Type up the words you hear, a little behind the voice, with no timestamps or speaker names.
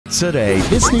Today,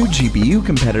 this new GPU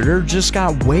competitor just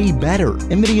got way better.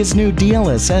 Nvidia's new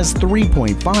DLSS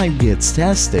 3.5 gets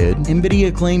tested.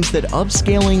 Nvidia claims that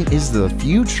upscaling is the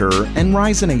future, and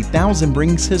Ryzen 8000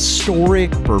 brings historic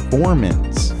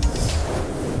performance.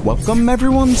 Welcome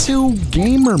everyone to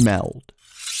Gamer Meld.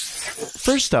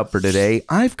 First up for today,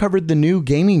 I've covered the new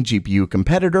gaming GPU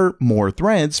competitor, More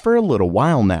Threads, for a little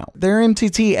while now. Their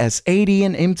MTT S80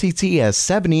 and MTT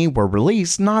S70 were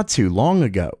released not too long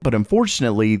ago, but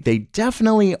unfortunately, they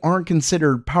definitely aren't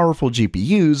considered powerful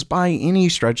GPUs by any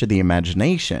stretch of the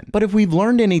imagination. But if we've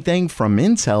learned anything from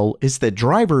Intel, it's that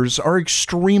drivers are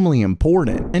extremely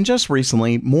important. And just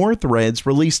recently, More Threads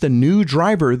released a new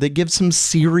driver that gives some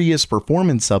serious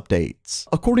performance updates.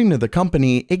 According to the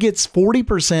company, it gets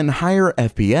 40% higher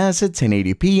FPS at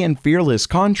 1080p in Fearless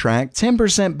Contract,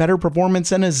 10% better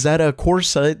performance in a Zeta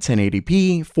Corsa at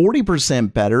 1080p,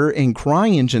 40% better in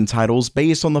CryEngine titles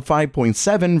based on the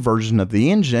 5.7 version of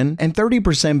the engine, and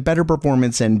 30% better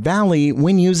performance in Valley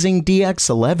when using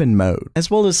DX11 mode, as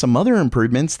well as some other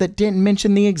improvements that didn't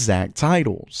mention the exact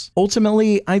titles.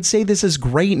 Ultimately, I'd say this is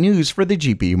great news for the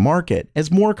GPU market,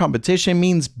 as more competition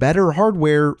means better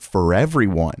hardware for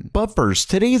everyone. But first,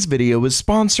 today's video is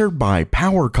sponsored by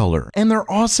PowerColor and their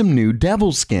awesome new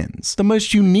Devil skins, the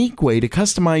most unique way to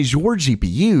customize your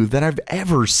GPU that I've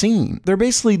ever seen. They're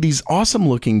basically these awesome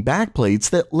looking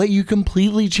backplates that let you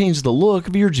completely change the look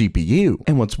of your GPU.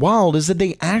 And what's wild is that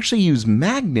they actually use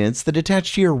magnets that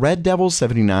attach to your Red Devil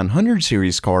 7900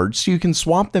 series cards so you can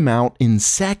swap them out in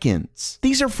seconds.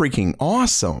 These are freaking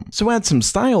awesome. So add some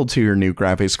style to your new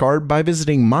graphics card by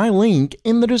visiting my link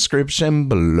in the description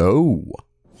below.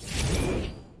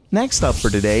 Next up for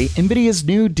today, Nvidia's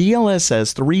new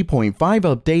DLSS 3.5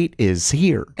 update is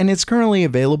here, and it's currently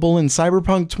available in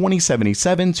Cyberpunk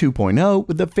 2077 2.0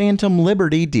 with the Phantom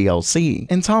Liberty DLC,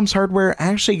 and Tom's Hardware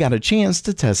actually got a chance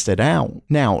to test it out.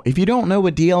 Now, if you don't know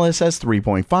what DLSS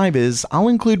 3.5 is, I'll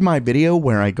include my video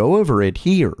where I go over it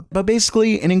here, but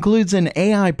basically it includes an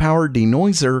AI-powered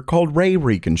denoiser called ray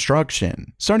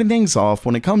reconstruction. Starting things off,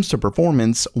 when it comes to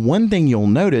performance, one thing you'll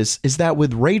notice is that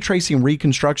with ray tracing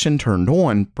reconstruction turned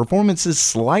on, performance is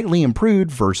slightly improved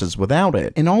versus without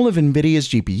it in all of Nvidia's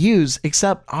GPUs,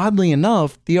 except oddly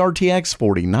enough, the RTX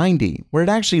 4090, where it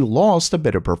actually lost a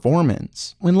bit of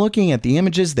performance. When looking at the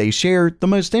images they shared, the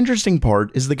most interesting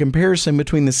part is the comparison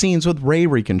between the scenes with ray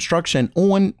reconstruction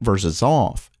on versus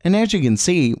off. And as you can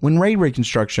see, when ray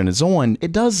reconstruction is on,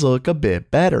 it does look a bit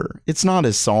better. It's not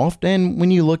as soft, and when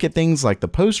you look at things like the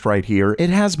post right here, it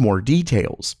has more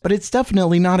details, but it's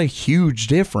definitely not a huge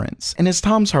difference. And as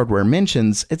Tom's Hardware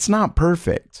mentions, it's not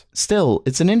perfect. Still,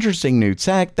 it's an interesting new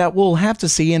tech that we'll have to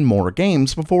see in more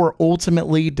games before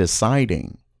ultimately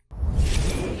deciding.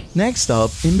 Next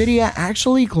up, Nvidia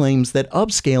actually claims that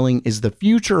upscaling is the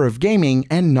future of gaming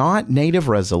and not native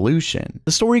resolution.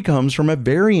 The story comes from a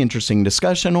very interesting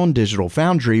discussion on Digital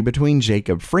Foundry between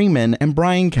Jacob Freeman and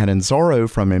Brian Catanzaro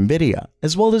from Nvidia,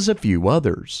 as well as a few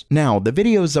others. Now, the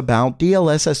video is about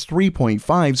DLSS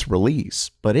 3.5's release,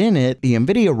 but in it, the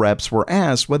Nvidia reps were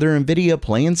asked whether Nvidia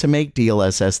plans to make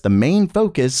DLSS the main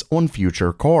focus on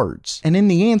future cards. And in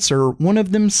the answer, one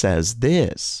of them says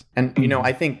this. And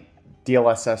I think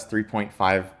DLSS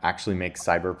 3.5 actually makes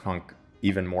Cyberpunk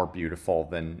even more beautiful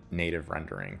than native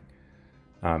rendering.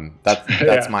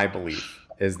 That's my belief,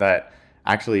 is that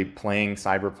actually playing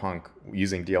Cyberpunk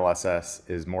using DLSS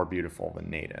is more beautiful than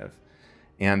native.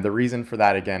 And the reason for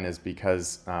that, again, is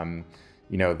because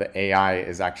the AI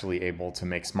is actually able to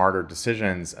make smarter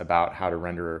decisions about how to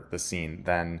render the scene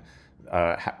than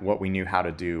what we knew how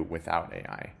to do without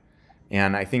AI.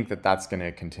 And I think that that's going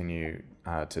to continue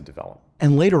to develop.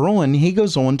 And later on, he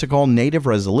goes on to call native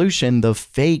resolution the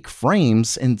fake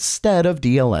frames instead of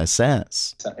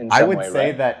DLSS. I would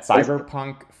say that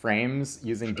Cyberpunk frames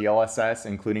using DLSS,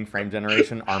 including frame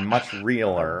generation, are much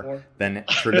realer than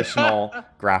traditional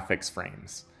graphics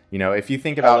frames. If you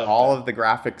think about all of the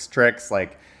graphics tricks,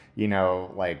 like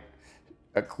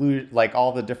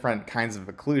all the different kinds of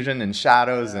occlusion and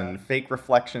shadows and fake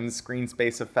reflections, screen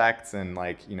space effects, and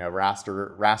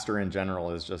raster in general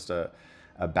is just a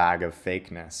bag of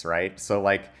fakeness, right? So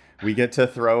we get to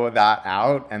throw that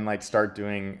out and start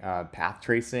doing path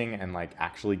tracing and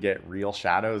actually get real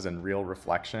shadows and real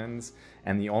reflections.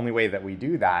 And the only way that we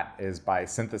do that is by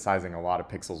synthesizing a lot of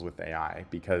pixels with AI,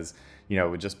 because it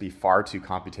would just be far too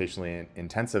computationally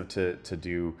intensive to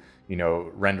do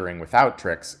rendering without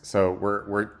tricks. So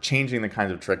we're changing the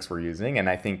kinds of tricks we're using, and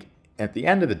I think at the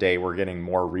end of the day we're getting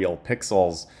more real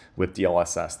pixels with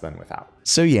DLSS than without.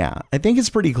 So yeah, I think it's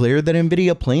pretty clear that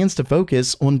Nvidia plans to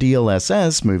focus on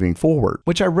DLSS moving forward,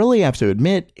 which I really have to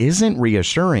admit isn't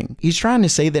reassuring. He's trying to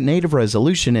say that native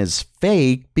resolution is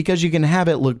fake because you can have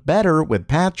it look better with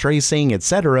path tracing,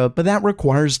 etc., but that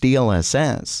requires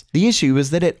DLSS. The issue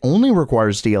is that it only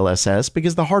requires DLSS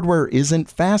because the hardware isn't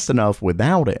fast enough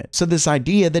without it. So this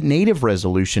idea that native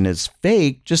resolution is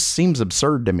fake just seems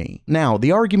absurd to me. Now,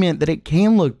 the argument that it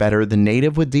can look better than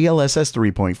native with DLSS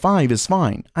 3.5 is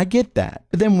fine. I get that.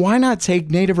 But then why not take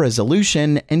native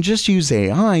resolution and just use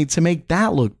AI to make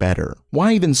that look better?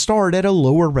 Why even start at a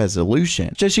lower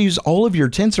resolution? Just use all of your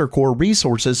Tensor Core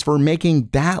resources for making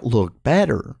that look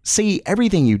better. See,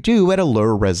 everything you do at a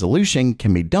lower resolution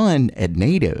can be done at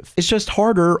native. It's just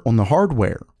harder on the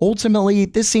hardware. Ultimately,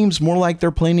 this seems more like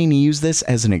they're planning to use this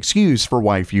as an excuse for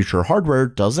why future hardware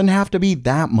doesn't have to be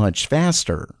that much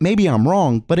faster. Maybe I'm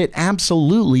wrong, but it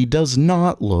absolutely does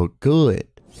not look good.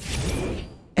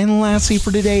 And lastly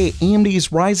for today, AMD's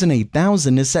Ryzen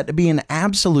 8000 is set to be an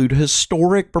absolute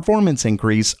historic performance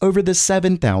increase over the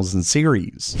 7000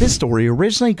 series. This story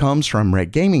originally comes from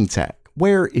Red Gaming Tech,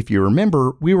 where, if you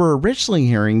remember, we were originally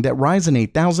hearing that Ryzen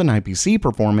 8000 IPC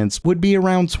performance would be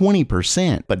around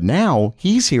 20%, but now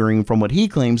he's hearing from what he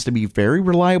claims to be very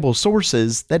reliable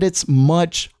sources that it's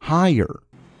much higher.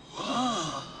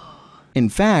 In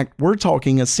fact, we're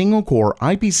talking a single core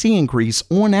IPC increase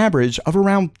on average of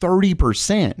around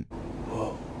 30%.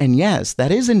 And yes,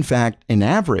 that is in fact an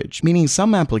average, meaning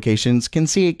some applications can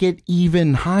see it get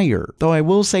even higher, though I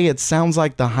will say it sounds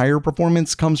like the higher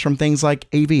performance comes from things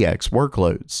like AVX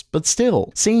workloads. But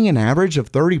still, seeing an average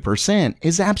of 30%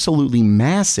 is absolutely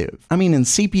massive. I mean, in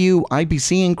CPU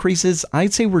IPC increases,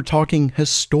 I'd say we're talking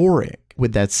historic.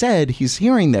 With that said, he's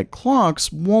hearing that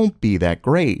clocks won't be that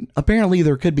great. Apparently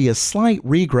there could be a slight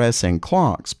regress in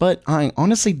clocks, but I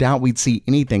honestly doubt we'd see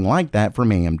anything like that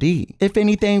from AMD. If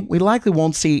anything, we likely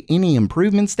won't see any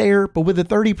improvements there, but with a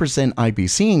 30%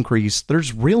 IPC increase,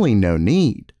 there's really no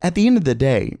need. At the end of the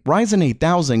day, Ryzen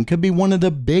 8000 could be one of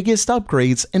the biggest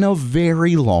upgrades in a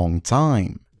very long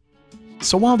time.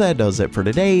 So while that does it for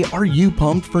today, are you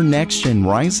pumped for next-gen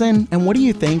Ryzen? And what do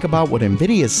you think about what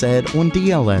Nvidia said on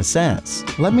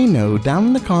DLSS? Let me know down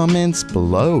in the comments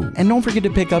below. And don't forget to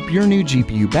pick up your new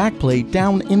GPU backplate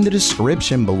down in the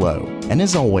description below. And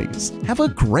as always, have a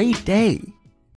great day.